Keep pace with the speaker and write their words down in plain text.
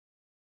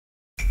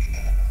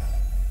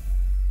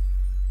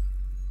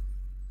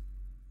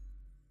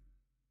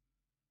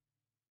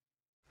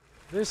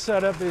This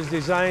setup is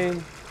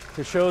designed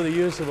to show the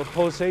use of a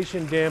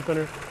pulsation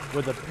dampener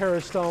with a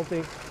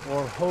peristaltic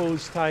or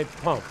hose type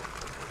pump.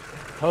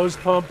 Hose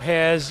pump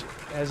has,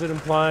 as it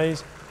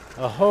implies,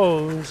 a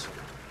hose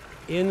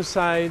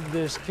inside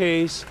this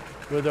case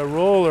with a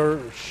roller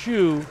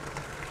shoe,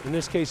 in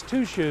this case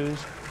 2 shoes,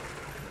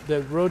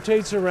 that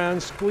rotates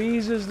around,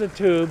 squeezes the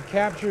tube,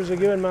 captures a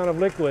given amount of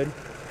liquid,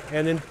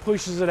 and then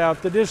pushes it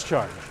out the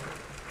discharge.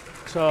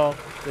 So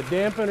the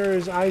dampener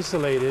is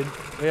isolated.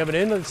 We have an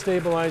inlet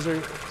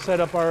stabilizer set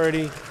up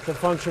already to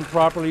function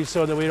properly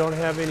so that we don't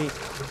have any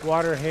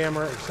water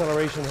hammer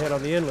acceleration head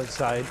on the inlet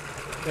side.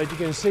 But you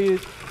can see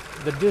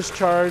the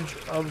discharge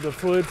of the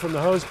fluid from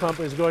the hose pump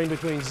is going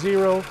between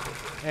 0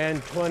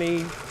 and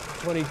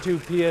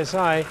 22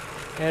 psi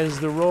as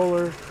the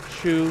roller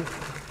shoe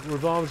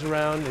revolves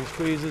around and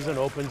squeezes and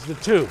opens the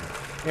tube.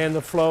 And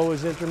the flow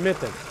is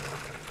intermittent.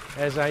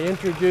 As I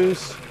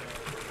introduce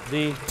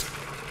the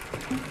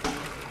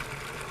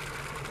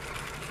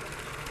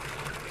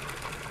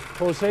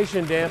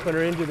pulsation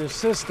dampener into the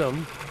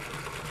system,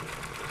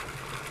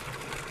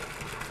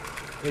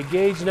 the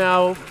gauge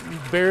now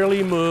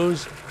barely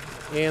moves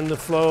and the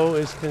flow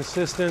is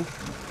consistent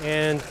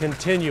and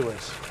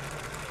continuous.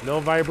 No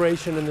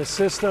vibration in the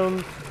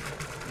system,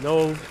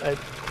 no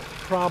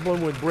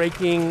problem with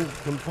breaking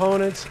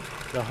components.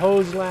 The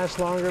hose lasts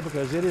longer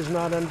because it is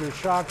not under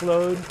shock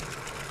load.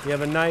 You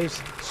have a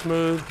nice,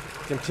 smooth,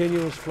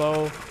 continuous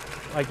flow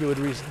like you would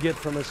get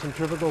from a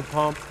centrifugal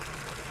pump.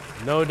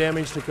 No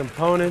damage to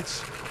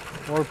components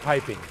or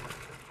piping.